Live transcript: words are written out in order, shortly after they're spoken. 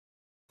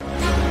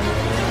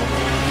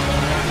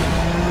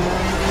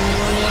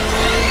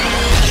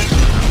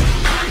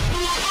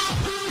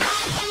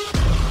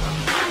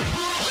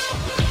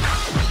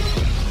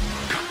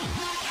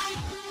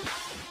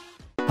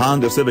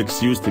Honda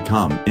Civics used to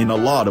come in a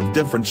lot of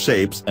different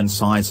shapes and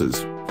sizes,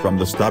 from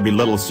the stubby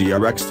little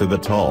CRX to the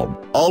tall,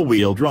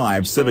 all-wheel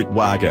drive Civic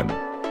wagon.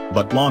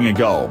 But long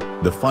ago,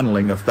 the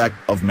funneling effect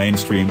of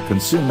mainstream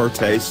consumer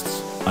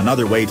tastes,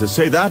 another way to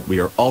say that we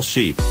are all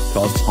sheep,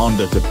 caused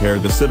Honda to pair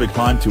the Civic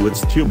onto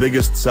its two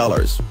biggest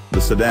sellers,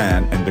 the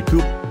sedan and the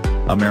coupe.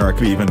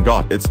 America even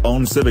got its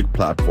own Civic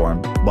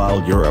platform,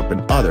 while Europe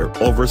and other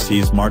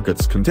overseas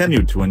markets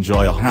continued to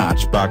enjoy a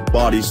hatchback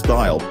body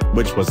style,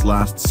 which was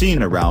last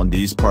seen around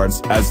these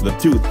parts as the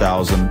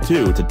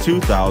 2002 to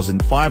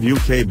 2005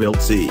 UK-built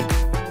C.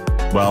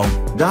 Well,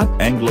 that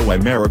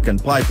Anglo-American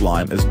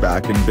pipeline is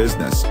back in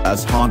business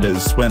as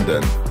Honda's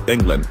Swindon,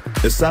 England,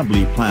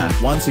 assembly plant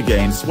once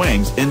again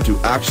swings into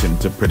action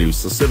to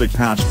produce a Civic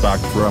hatchback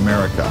for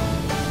America.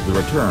 The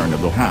return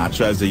of the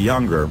hatch as a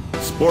younger,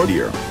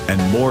 sportier,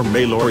 and more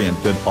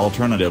male-oriented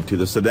alternative to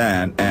the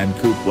sedan and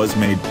coupe was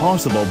made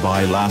possible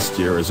by last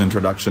year's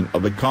introduction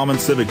of the common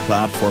Civic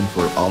platform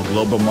for all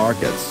global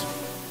markets.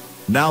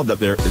 Now that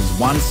there is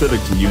one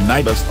Civic to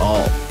unite us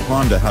all,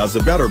 Honda has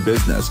a better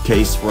business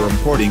case for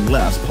importing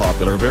less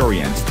popular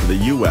variants to the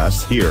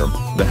US here.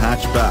 The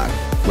hatchback,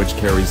 which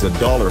carries a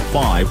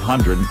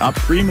 $500 and up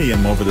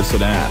premium over the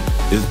sedan,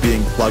 is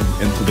being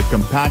plugged into the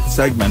compact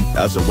segment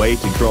as a way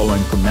to grow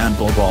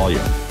incremental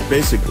volume.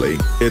 Basically,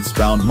 it's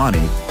found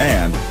money,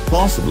 and,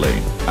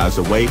 possibly, as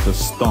a way to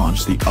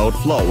staunch the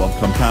outflow of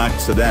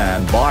compact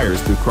sedan buyers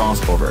to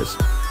crossovers.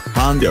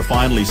 Honda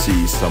finally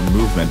sees some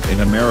movement in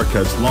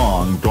America's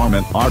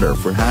long-dormant ardor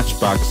for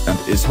hatchbacks and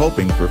is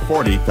hoping for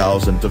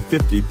 40,000 to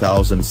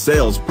 50,000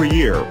 sales per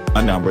year,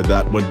 a number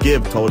that would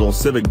give total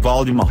Civic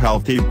volume a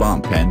healthy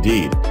bump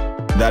indeed.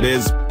 That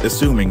is,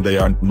 assuming they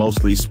aren't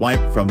mostly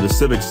swiped from the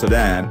Civic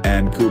sedan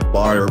and coupe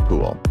buyer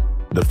pool.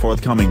 The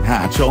forthcoming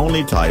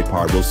hatch-only Type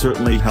R will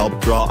certainly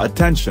help draw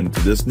attention to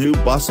this new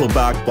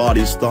bustleback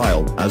body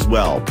style as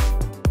well.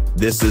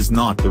 This is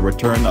not the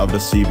return of the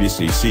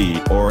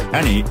CVCC or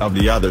any of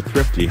the other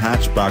thrifty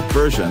hatchback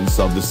versions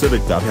of the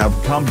Civic that have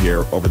come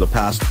here over the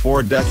past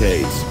 4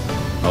 decades.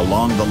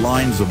 Along the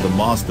lines of the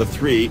Mazda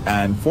 3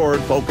 and Ford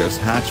Focus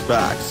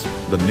hatchbacks,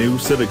 the new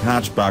Civic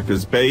hatchback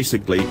is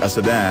basically a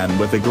sedan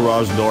with a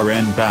garage door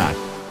in back.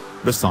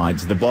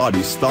 Besides the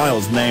body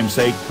style's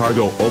namesake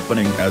cargo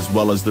opening as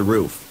well as the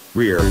roof,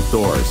 rear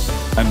doors,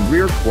 and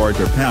rear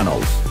quarter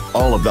panels,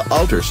 all of the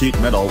outer sheet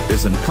metal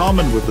is in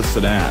common with the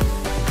sedan.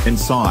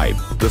 Inside,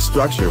 the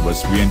structure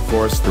was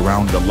reinforced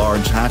around the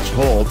large hatch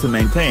hole to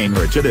maintain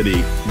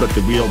rigidity, but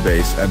the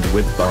wheelbase and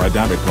width are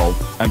identical,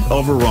 and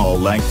overall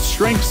length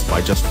shrinks by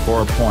just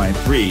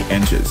 4.3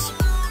 inches.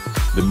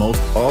 The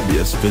most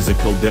obvious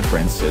physical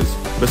differences,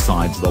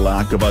 besides the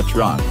lack of a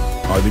trunk,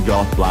 are the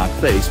goth black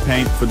face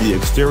paint for the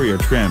exterior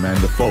trim and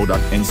the faux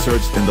duct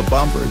inserts in the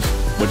bumpers,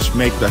 which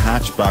make the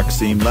hatchback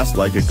seem less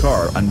like a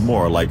car and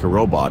more like a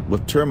robot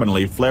with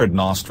terminally flared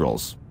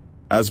nostrils.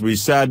 As we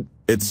said,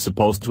 it's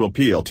supposed to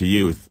appeal to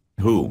youth,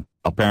 who,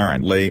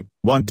 apparently,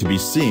 want to be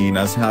seen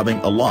as having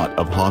a lot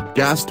of hot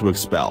gas to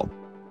expel.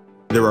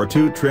 There are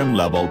 2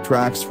 trim-level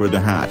tracks for the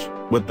hatch,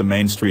 with the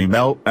mainstream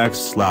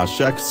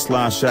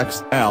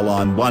LX/X/XL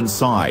on one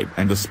side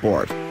and the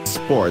Sport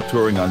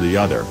Touring on the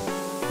other.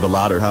 The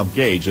latter have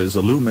gauges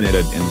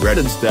illuminated in red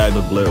instead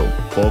of blue,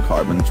 full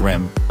carbon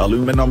trim,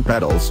 aluminum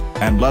pedals,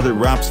 and leather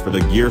wraps for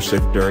the gear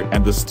shifter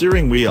and the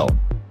steering wheel.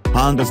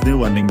 Honda's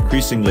new and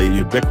increasingly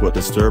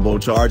ubiquitous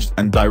turbocharged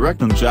and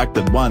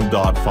direct-injected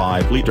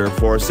 1.5-liter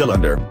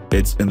 4-cylinder,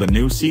 it's in the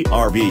new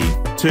CR-V,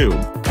 2,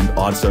 and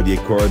odds are the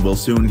Accord will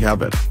soon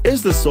have it,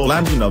 is the sole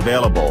engine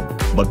available,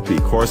 but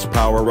peak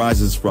horsepower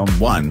rises from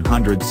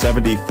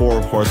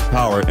 174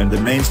 horsepower in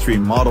the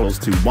mainstream models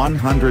to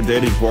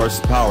 180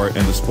 horsepower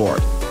in the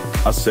Sport.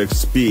 A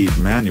 6-speed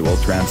manual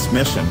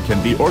transmission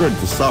can be ordered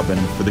to sub in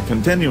for the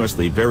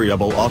continuously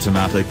variable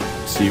automatic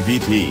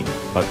CVT,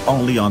 but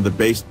only on the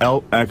base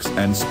LX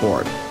and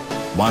Sport.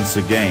 Once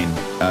again,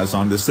 as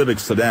on the Civic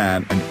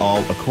sedan and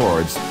all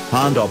Accords,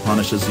 Honda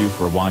punishes you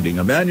for wanting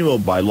a manual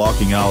by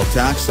locking out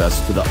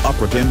access to the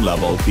upper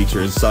trim-level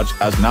features such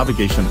as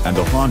navigation and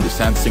a Honda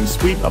Sensing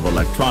suite of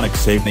electronic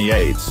safety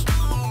aids.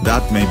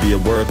 That may be a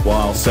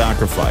worthwhile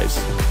sacrifice.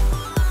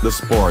 The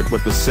Sport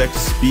with the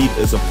 6-speed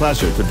is a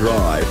pleasure to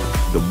drive,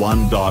 the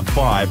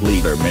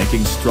 1.5-liter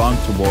making strong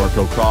to work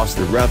across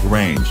the rev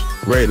range.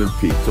 Rated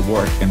peak to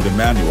work in the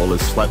manual is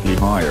slightly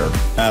higher,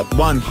 at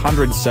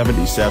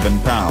 177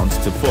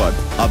 pounds-to-foot,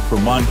 up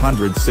from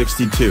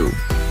 162.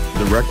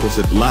 The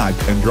requisite lag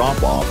and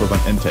drop-off of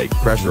an intake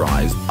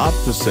pressurized up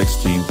to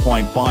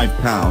 16.5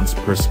 pounds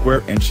per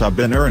square inch have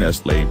been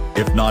earnestly,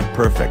 if not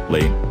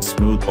perfectly,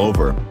 smoothed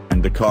over,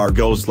 and the car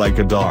goes like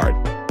a dart.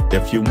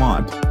 If you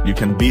want, you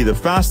can be the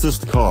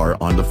fastest car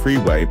on the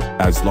freeway,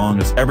 as long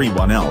as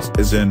everyone else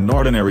is in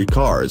ordinary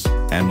cars,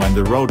 and when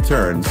the road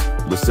turns,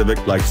 the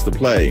Civic likes to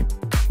play.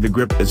 The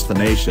grip is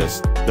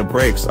tenacious, the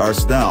brakes are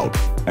stout,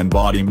 and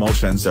body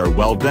motions are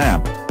well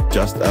damped,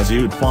 just as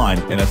you'd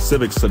find in a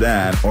Civic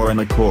sedan or an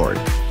Accord.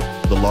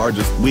 the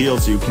largest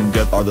wheels you can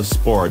get are the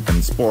Sport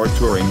and Sport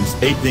Touring's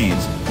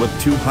 18s, with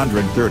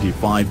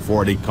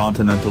 235/40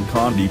 Continental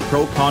Conti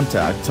Pro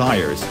contact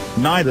tires,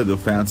 neither the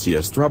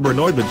fanciest rubber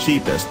nor the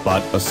cheapest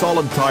but a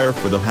solid tire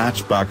for the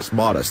hatchback's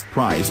modest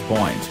price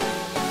point.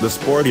 The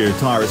sportier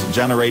tires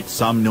generate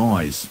some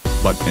noise,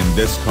 but in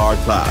this car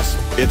class,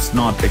 it's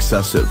not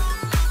excessive.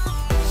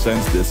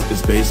 Since this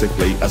is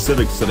basically a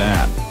Civic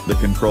sedan, the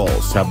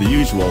controls have the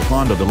usual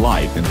Honda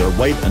delight in their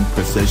weight and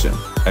precision,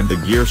 and the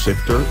gear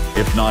shifter,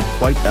 if not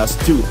quite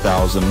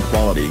S2000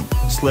 quality,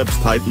 slips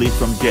tightly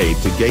from gate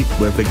to gate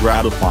with a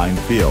gratifying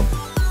feel.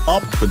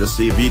 Opt for the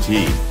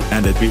CVT,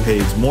 and it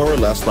behaves more or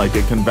less like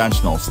a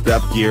conventional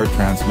step-gear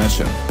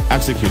transmission,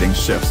 executing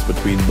shifts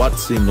between what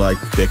seem like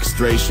fixed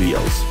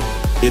ratios.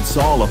 It's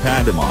all a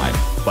pantomime,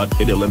 but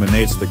it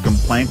eliminates the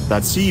complaint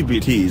that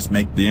CVTs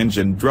make the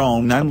engine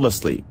drone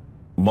endlessly.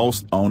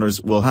 Most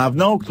owners will have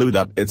no clue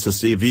that it's a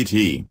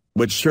CVT,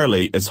 which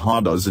surely is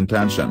Honda's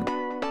intention.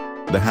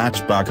 The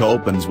hatchback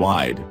opens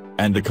wide,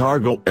 and the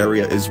cargo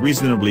area is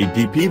reasonably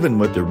deep even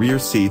with the rear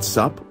seats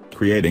up,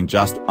 creating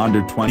just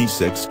under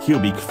 26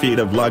 cubic feet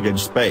of luggage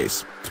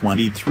space,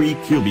 23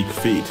 cubic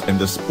feet in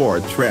the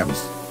Sport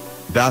trims.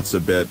 That's a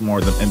bit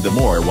more than in the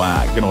more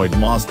wagonoid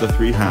Mazda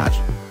 3 hatch.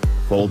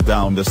 Fold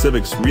down the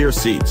Civic's rear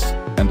seats,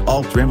 and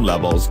all trim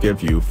levels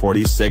give you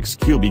 46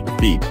 cubic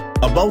feet,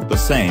 about the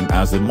same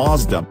as the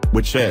Mazda,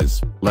 which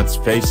is, let's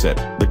face it,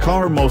 the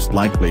car most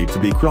likely to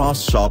be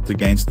cross-shopped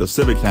against the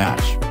Civic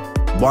hatch.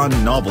 One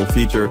novel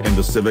feature in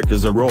the Civic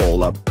is a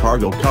roll-up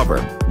cargo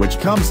cover, which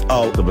comes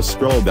out of a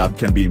scroll that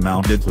can be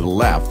mounted to the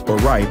left or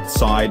right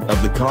side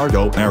of the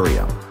cargo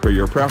area, for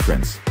your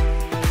preference.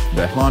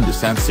 The Honda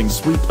Sensing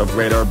suite of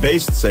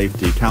radar-based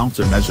safety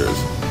countermeasures,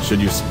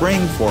 should you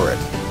spring for it,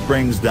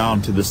 brings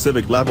down to the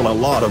Civic level a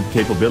lot of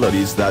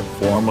capabilities that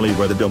formerly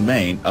were the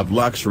domain of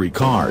luxury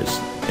cars,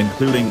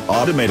 including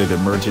automated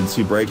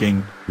emergency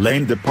braking,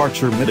 lane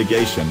departure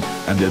mitigation,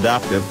 and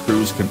adaptive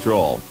cruise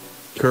control.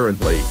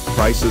 Currently,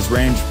 prices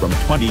range from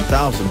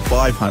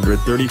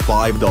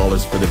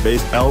 $20,535 for the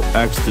base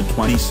LX to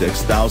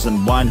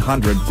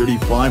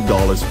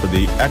 $26,135 for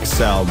the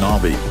XL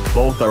Navi,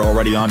 both are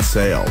already on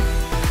sale.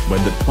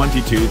 When the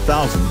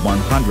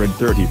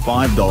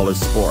 $22,135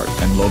 Sport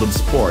and Loaded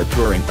Sport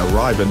Touring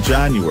arrive in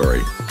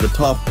January, the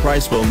top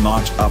price will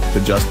notch up to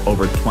just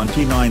over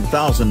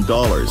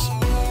 $29,000.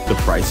 The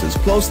prices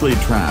closely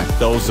track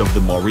those of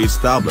the more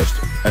established,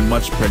 and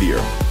much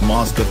prettier,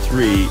 Mazda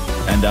 3,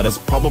 and that is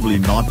probably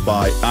not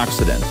by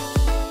accident.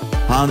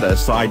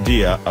 Honda's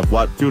idea of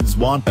what dudes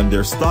want and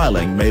their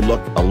styling may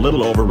look a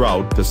little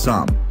overwrought to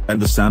some, and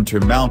the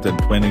center-mounted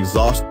twin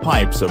exhaust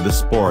pipes of the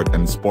Sport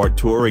and Sport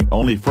Touring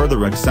only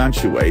further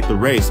accentuate the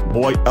race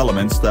boy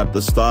elements that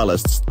the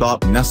stylists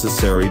thought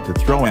necessary to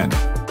throw in.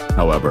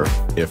 However,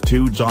 if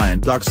two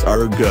giant ducks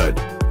are good,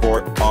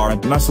 four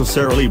aren't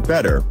necessarily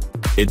better.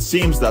 It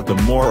seems that the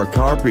more a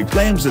car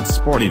proclaims its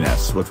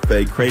sportiness with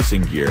fake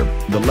racing gear,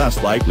 the less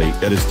likely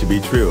it is to be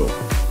true.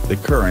 The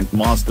current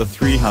Mazda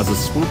 3 has a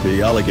swoopy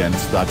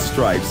elegance that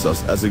strikes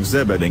us as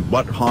exhibiting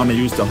what Honda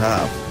used to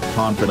have,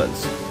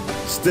 confidence.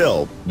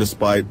 Still,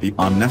 despite the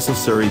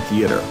unnecessary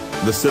theater,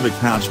 the Civic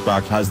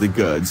hatchback has the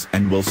goods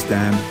and will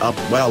stand up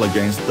well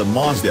against the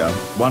Mazda,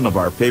 one of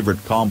our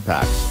favorite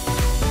compacts.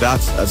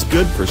 That's as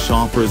good for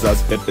shoppers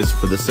as it is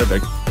for the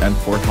Civic, and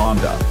for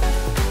Honda.